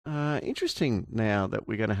Interesting now that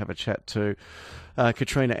we're going to have a chat to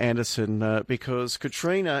Katrina Anderson because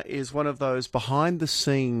Katrina is one of those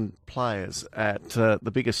behind-the-scene players at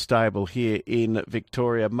the biggest stable here in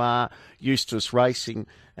Victoria, Maher Eustace Racing,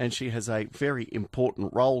 and she has a very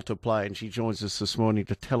important role to play, and she joins us this morning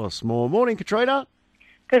to tell us more. Morning, Katrina.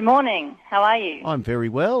 Good morning. How are you? I'm very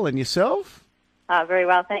well, and yourself? Very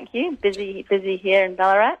well, thank you. Busy here in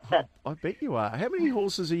Ballarat. But I bet you are. How many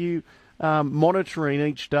horses are you monitoring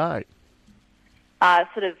each day?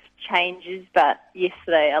 Sort of changes, but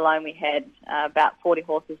yesterday alone we had about 40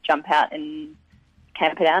 horses jump out in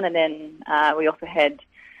Camperdown, and then we also had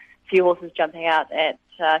a few horses jumping out at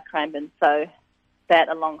Cranbourne. So that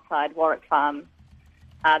alongside Warwick Farm,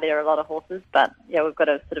 there are a lot of horses, but yeah, we've got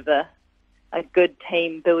a sort of a good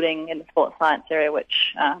team building in the sports science area,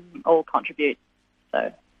 which all contribute. So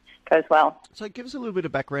it goes well. So give us a little bit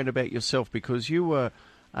of background about yourself, because you were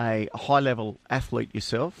a high-level athlete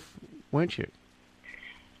yourself, weren't you?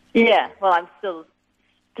 Yeah, well, I'm still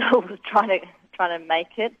trying to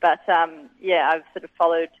make it, but I've sort of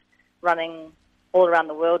followed running all around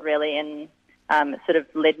the world really, and it sort of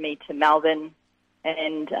led me to Melbourne,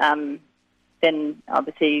 and then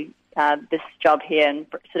obviously this job here, and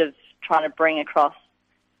sort of trying to bring across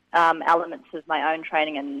elements of my own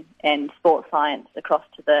training and sports science across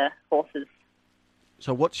to the horses.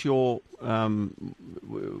 So what's your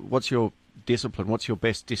discipline? What's your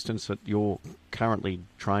best distance that you're currently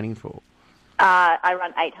training for? I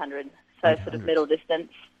run 800, so 800. Sort of middle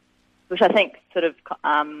distance, which I think sort of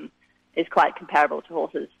is quite comparable to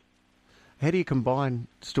horses. How do you combine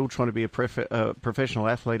still trying to be a professional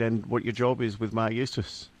athlete and what your job is with Maher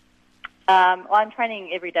Eustace? I'm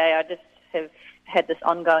training every day. I just have had this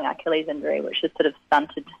ongoing Achilles injury, which has sort of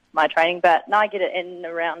stunted my training. But now I get it in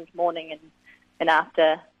around morning and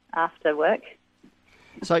after work.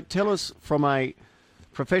 So tell us, from a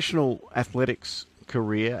professional athletics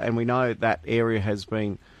career, and we know that area has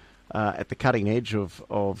been at the cutting edge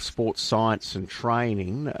of sports science and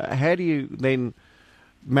training, how do you then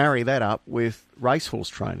marry that up with racehorse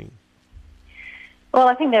training? Well,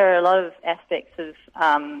 I think there are a lot of aspects of,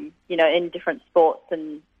 in different sports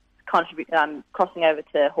and crossing over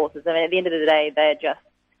to horses. I mean, at the end of the day, they're just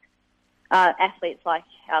athletes like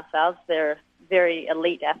ourselves. They're very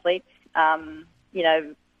elite athletes.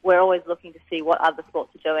 We're always looking to see what other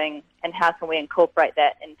sports are doing and how can we incorporate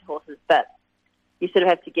that into horses. But you sort of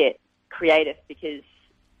have to get creative, because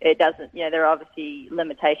it doesn't, there are obviously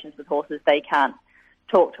limitations with horses. They can't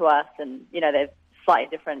talk to us, and, they're slightly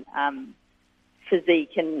different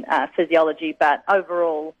physique and physiology. But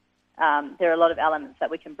overall, there are a lot of elements that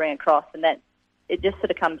we can bring across, and that it just sort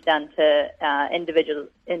of comes down to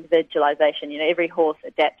individualization. Every horse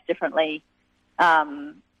adapts differently.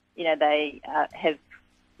 They have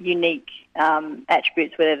unique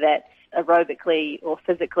attributes, whether that's aerobically or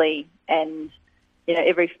physically, and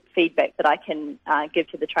every feedback that I can give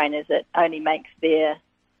to the trainers, it only makes their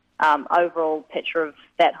overall picture of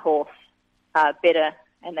that horse better,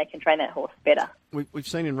 and they can train that horse better. We've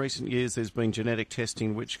seen in recent years there's been genetic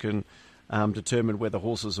testing which can determine whether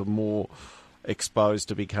horses are more exposed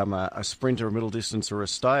to become a sprinter, a middle distance, or a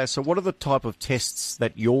stayer. So what are the type of tests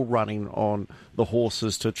that you're running on the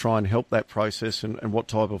horses to try and help that process, and what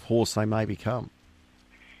type of horse they may become?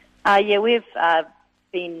 We've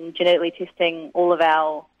been genetically testing all of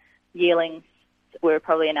our yearlings. We're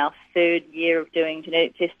probably in our third year of doing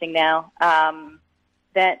genetic testing now.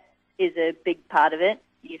 That is a big part of it.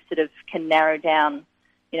 You sort of can narrow down,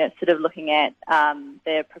 sort of looking at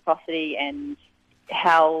their precocity and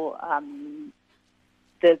how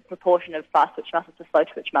the proportion of fast twitch muscles to slow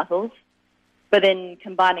twitch muscles, but then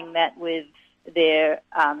combining that with their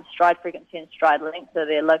stride frequency and stride length, so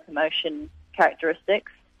their locomotion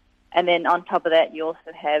characteristics. And then on top of that, you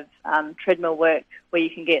also have treadmill work where you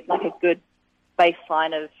can get like a good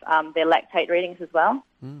baseline of their lactate readings as well,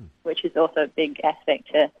 which is also a big aspect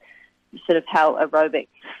to sort of how aerobically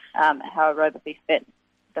fit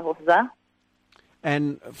the horses are.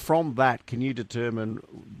 And from that, can you determine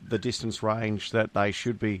the distance range that they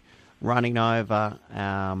should be running over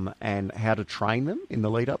and how to train them in the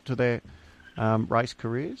lead up to their race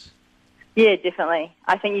careers? Yeah, definitely.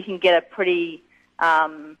 I think you can get a pretty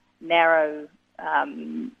narrow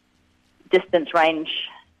distance range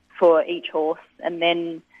for each horse. And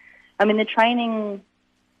then, the training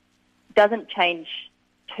doesn't change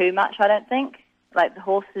too much, I don't think. Like, the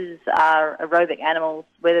horses are aerobic animals,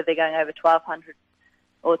 whether they're going over 1,200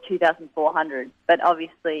 or 2,400. But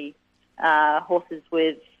obviously, horses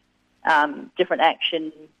with different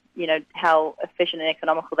action, how efficient and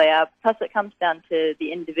economical they are. Plus, it comes down to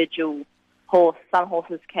the individual horse. Some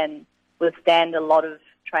horses can withstand a lot of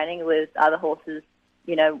training with other horses,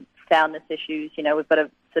 soundness issues. We've got to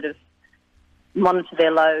sort of monitor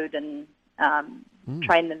their load and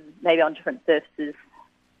train them maybe on different surfaces.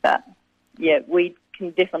 But, yeah, we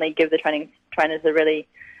can definitely give the trainers a really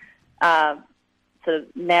sort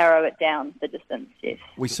of narrow it down, the distance, yes.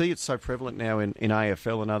 We see it so prevalent now in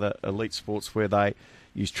AFL and other elite sports where they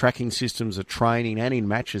use tracking systems of training and in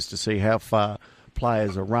matches to see how far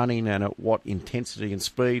players are running and at what intensity and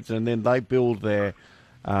speeds, and then they build their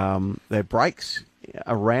breaks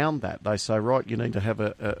around that. They say, right, you need to have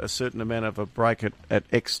a certain amount of a break at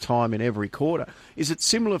X time in every quarter. Is it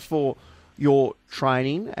similar for your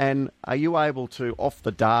training, and are you able to, off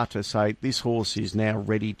the data, say this horse is now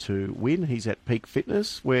ready to win, he's at peak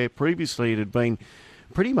fitness, where previously it had been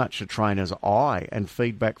pretty much a trainer's eye and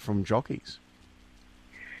feedback from jockeys?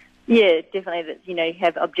 Yeah, definitely. That you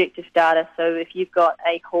have objective data. So if you've got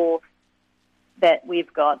a horse that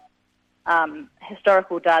we've got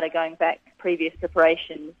historical data going back previous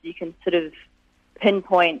preparations, you can sort of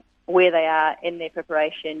pinpoint where they are in their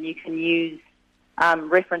preparation. You can use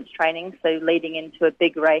reference training, so leading into a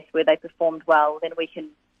big race where they performed well, then we can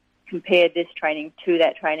compare this training to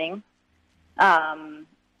that training.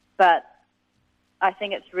 But I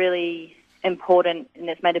think it's really important, and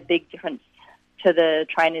it's made a big difference to the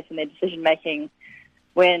trainers and their decision-making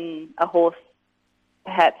when a horse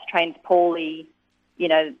perhaps trains poorly.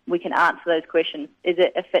 We can answer those questions. Is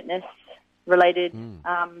it a fitness-related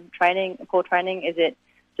training, poor training?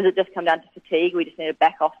 Does it just come down to fatigue? We just need to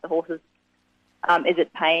back off the horses. Is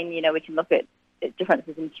it pain? We can look at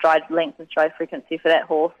differences in stride length and stride frequency for that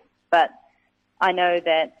horse. But I know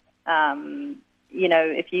that,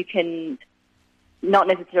 if you can not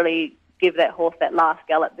necessarily give that horse that last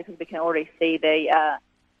gallop, because we can already see they are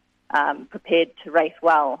prepared to race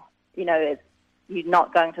well, you're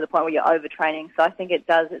not going to the point where you're overtraining. So I think it's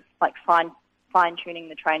like fine-tuning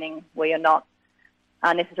the training where you're not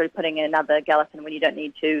necessarily putting in another gallop in when you don't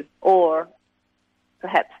need to, or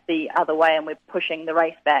perhaps the other way, and we're pushing the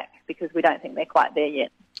race back because we don't think they're quite there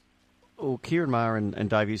yet. Well, Kieran Maher and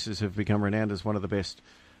Dave Eustace have become renowned as one of the best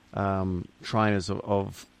trainers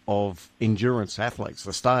of endurance athletes,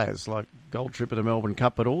 the stayers, like Gold Trip at the Melbourne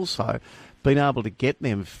Cup, but also been able to get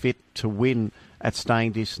them fit to win at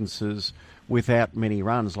staying distances without many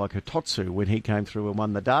runs, like Hitotsu when he came through and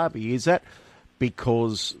won the Derby. Is that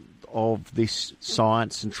because of this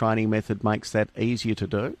science and training method makes that easier to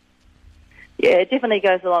do? Yeah, it definitely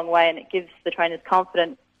goes a long way, and it gives the trainers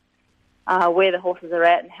confidence where the horses are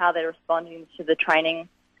at and how they're responding to the training.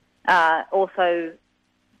 Also,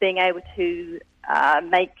 being able to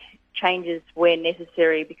make changes where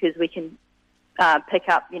necessary, because we can pick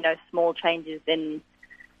up, small changes in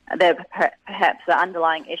perhaps the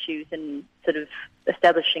underlying issues, and sort of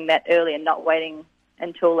establishing that early and not waiting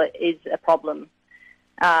until it is a problem.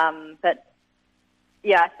 But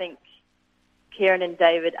yeah, I think Kieran and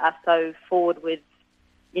David are so forward with,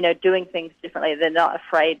 doing things differently. They're not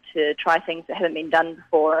afraid to try things that haven't been done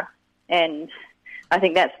before, and I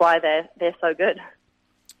think that's why they're so good.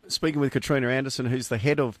 Speaking with Katrina Anderson, who's the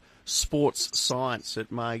head of sports science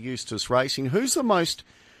at Maher Eustace Racing, who's the most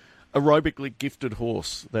aerobically gifted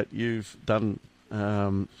horse that you've done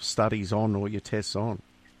studies on or your tests on?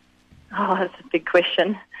 Oh, that's a big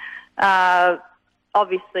question.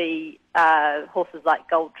 Obviously, horses like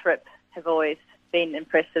Gold Trip have always been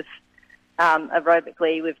impressive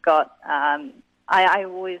aerobically. We've got, I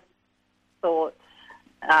always thought,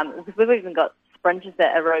 because we've even got sprinters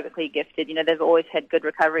that are aerobically gifted, they've always had good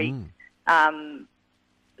recovery. Vermentino,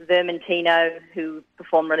 who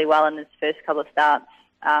performed really well in his first couple of starts.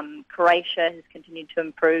 Croatia has continued to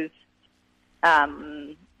improve.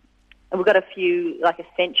 And we've got a few, like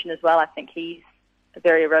Ascension as well. I think he's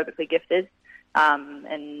very aerobically gifted.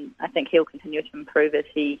 And I think he'll continue to improve as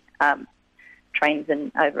he trains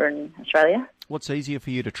over in Australia. What's easier for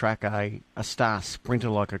you to track, a star sprinter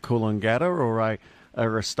like a Coolangatta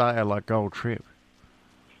or a stayer like Gold Trip?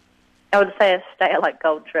 I would say a stayer like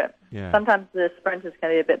Gold Trip. Yeah. Sometimes the sprinters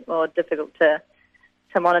can be a bit more difficult to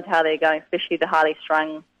monitor how they're going, especially the highly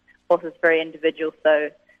strung horses, very individual. So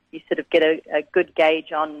you sort of get a good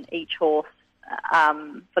gauge on each horse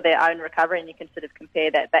for their own recovery, and you can sort of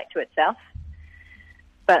compare that back to itself.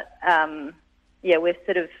 But, we're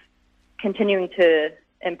sort of continuing to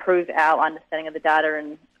improve our understanding of the data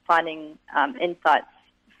and finding insights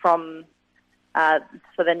from, so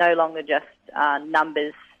they're no longer just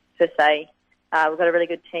numbers per se. We've got a really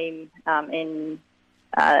good team in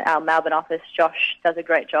our Melbourne office. Josh does a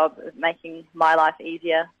great job of making my life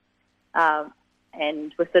easier.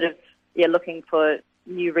 And we're sort of looking for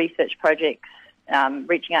new research projects,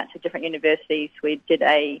 reaching out to different universities. We did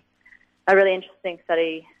a a really interesting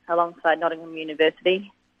study alongside Nottingham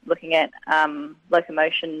University, looking at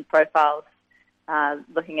locomotion profiles,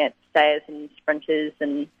 looking at stayers and sprinters,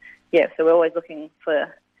 and so we're always looking to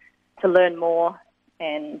learn more.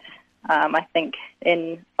 And I think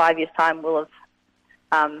in 5 years' time we'll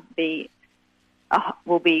be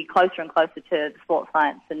closer and closer to the sports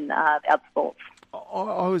science and the other sports.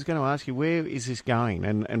 I was going to ask you, where is this going,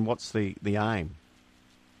 and what's the aim?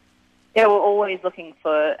 Yeah, we're always looking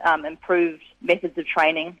for improved methods of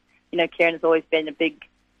training. Kieran has always been a big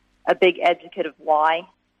advocate of why.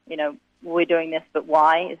 We're doing this, but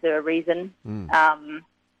why? Is there a reason?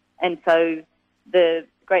 And so the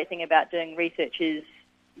great thing about doing research is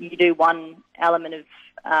you do one element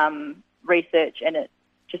of research and it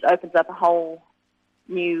just opens up a whole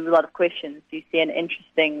new lot of questions. You see an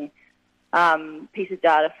interesting piece of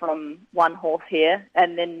data from one horse here,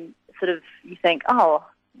 and then sort of you think, oh,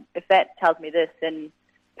 if that tells me this, then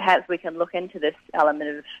perhaps we can look into this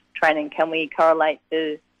element of training. Can we correlate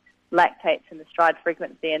the lactates and the stride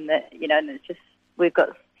frequency? And and it's just, we've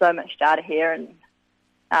got so much data here, and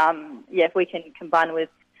if we can combine with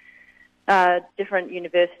different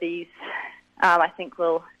universities, I think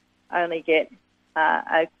we'll only get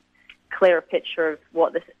a clearer picture of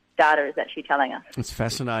what this data is actually telling us. It's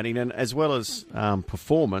fascinating, and as well as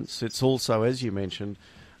performance, it's also, as you mentioned,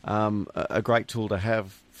 a great tool to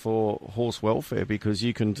have for horse welfare, because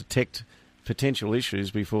you can detect potential issues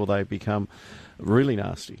before they become really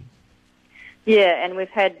nasty. Yeah, and we've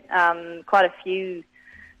had quite a few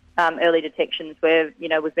early detections where,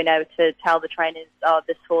 we've been able to tell the trainers, oh,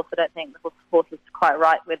 this horse, I don't think the horse is quite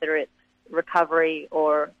right, whether it's recovery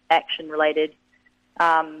or action related.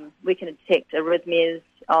 We can detect arrhythmias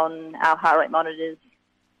on our heart rate monitors.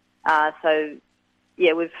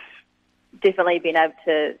 We've definitely been able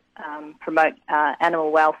to promote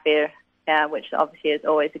animal welfare, which obviously is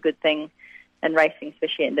always a good thing in racing,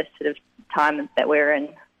 especially in this sort of time that we're in.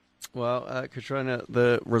 Well, Katrina,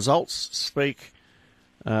 the results speak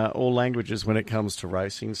all languages when it comes to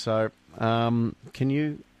racing. So can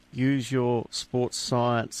you use your sports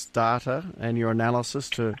science data and your analysis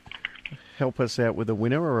to help us out with a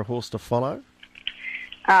winner or a horse to follow?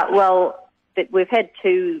 We've had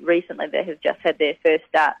two recently that have just had their first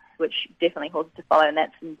starts, which definitely horses to follow, and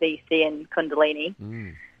that's in BC and Kundalini.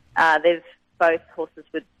 They're both horses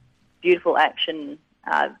with beautiful action,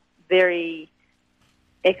 very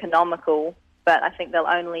economical, but I think they'll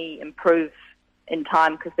only improve in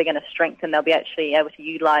time because they're going to strengthen. They'll be actually able to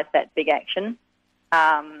utilise that big action.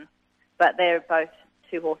 But they're both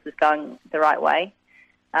two horses going the right way.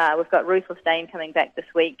 We've got Ruthless Dame coming back this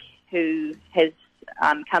week, who has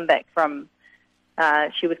come back from,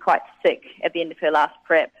 she was quite sick at the end of her last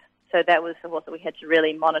prep. So that was the horse that we had to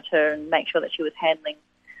really monitor and make sure that she was handling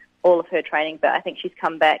all of her training. But I think she's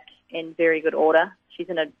come back in very good order. She's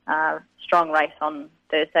in a strong race on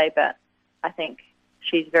Thursday, but I think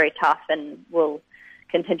she's very tough and will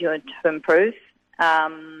continue to improve.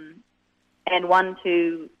 And one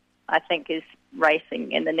who I think is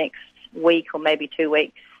racing in the next week or maybe 2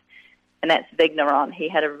 weeks, and that's Vigneron. He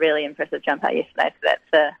had a really impressive jump out yesterday,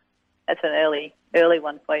 so that's an early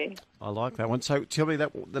one for you. I like that one. So tell me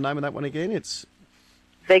the name of that one again. It's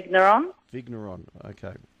Vigneron. Vigneron.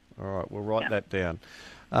 Okay. All right. We'll write that down.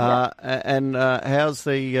 And how's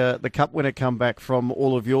the Cup winner come back from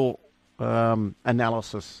all of your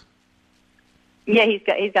analysis? Yeah,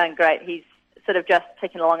 he's going great. He's sort of just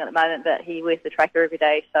ticking along at the moment, but he wears the tracker every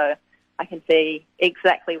day, so I can see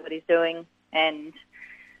exactly what he's doing. And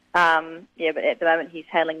but at the moment he's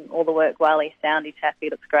handling all the work well. He's sound, he's happy,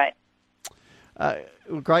 looks great.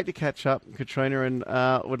 Great to catch up, Katrina, and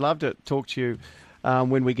would love to talk to you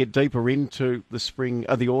when we get deeper into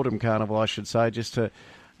the autumn carnival, I should say, just to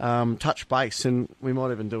touch base, and we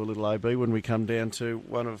might even do a little OB when we come down to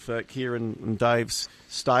one of Kieran and Dave's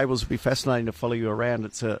stables. It'll be fascinating to follow you around.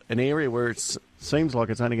 It's an area where it seems like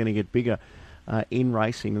it's only going to get bigger in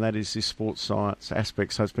racing, and that is this sports science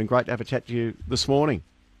aspect. So it's been great to have a chat to you this morning.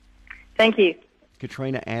 Thank you.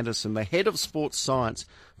 Katrina Anderson, the head of sports science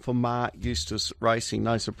for Mar Eustace Racing.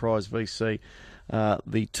 No surprise, VC,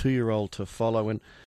 the 2-year-old to follow. And